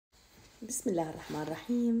Bismillah ar-Rahman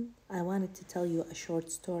ar-Rahim. I wanted to tell you a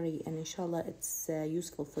short story and inshallah it's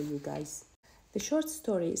useful for you guys. The short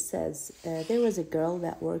story says there was a girl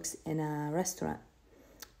that works in a restaurant,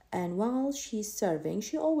 and while she's serving,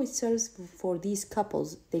 she always serves for these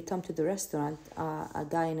couples. They come to the restaurant, a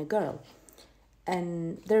guy and a girl,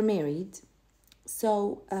 and they're married.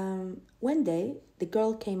 So one day the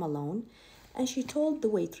girl came alone and she told the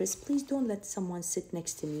waitress, please don't let someone sit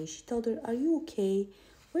next to me. She told her, are you okay?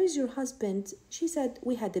 Where's your husband? She said,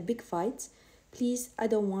 we had a big fight. Please, I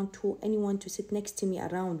don't want anyone to sit next to me,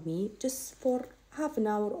 around me, just for half an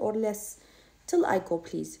hour or less till I go,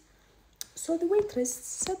 please. So the waitress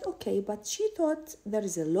said, okay, but she thought there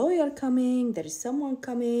is a lawyer coming, there is someone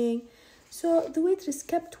coming. So the waitress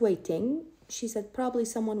kept waiting. She said, probably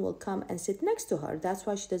someone will come and sit next to her. That's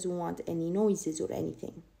why she doesn't want any noises or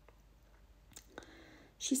anything.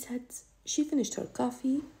 She said she finished her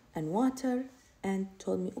coffee and water and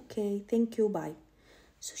told me, okay, thank you, bye.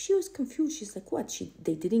 So she was confused. She's like, what?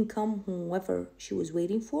 They didn't come, whoever she was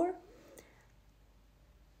waiting for?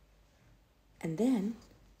 And then,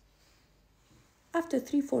 after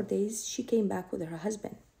 3-4 days, she came back with her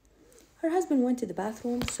husband. Her husband went to the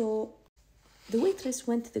bathroom, so the waitress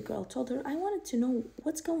went to the girl, told her, I wanted to know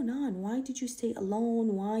what's going on. Why did you stay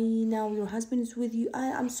alone? Why now your husband is with you?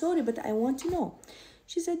 I'm sorry, but I want to know.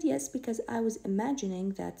 She said, yes, because I was imagining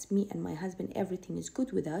that me and my husband, everything is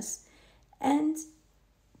good with us, and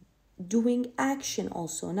doing action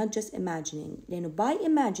also, not just imagining. By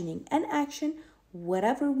imagining and action,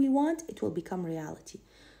 whatever we want, it will become reality.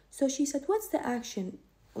 So she said, what's the action?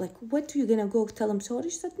 Like, what are you gonna go tell him sorry?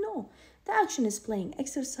 She said, no. The action is playing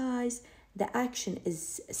exercise. The action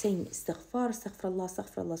is saying istighfar, astaghfirullah,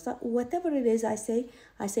 astaghfirullah. Whatever it is, I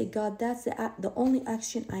say, God, that's the only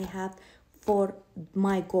action I have for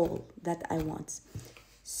my goal that I want.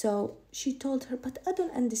 So she told her, but I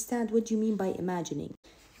don't understand what you mean by imagining.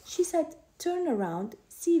 She said, turn around,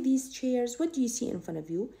 see these chairs. What do you see in front of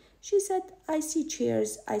you? She said, I see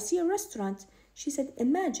chairs. I see a restaurant. She said,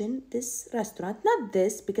 imagine this restaurant, not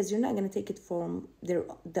this, because you're not going to take it from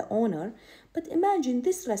the owner, but imagine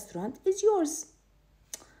this restaurant is yours.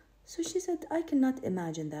 So she said, I cannot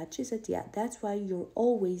imagine that. She said, yeah, that's why you're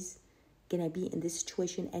always going to be in this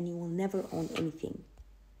situation and you will never own anything.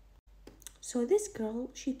 So this girl,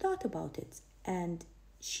 she thought about it and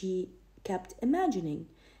she kept imagining,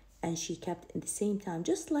 and she kept at the same time,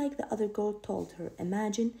 just like the other girl told her,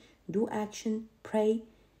 imagine, do action, pray.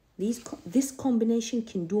 This combination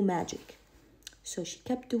can do magic. So she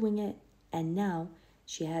kept doing it, and now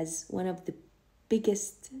she has one of the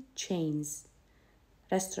biggest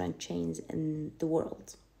restaurant chains in the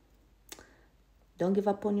world. Don't give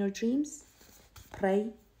up on your dreams. Pray,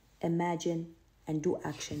 imagine, and do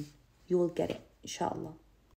action. You will get it, inshallah.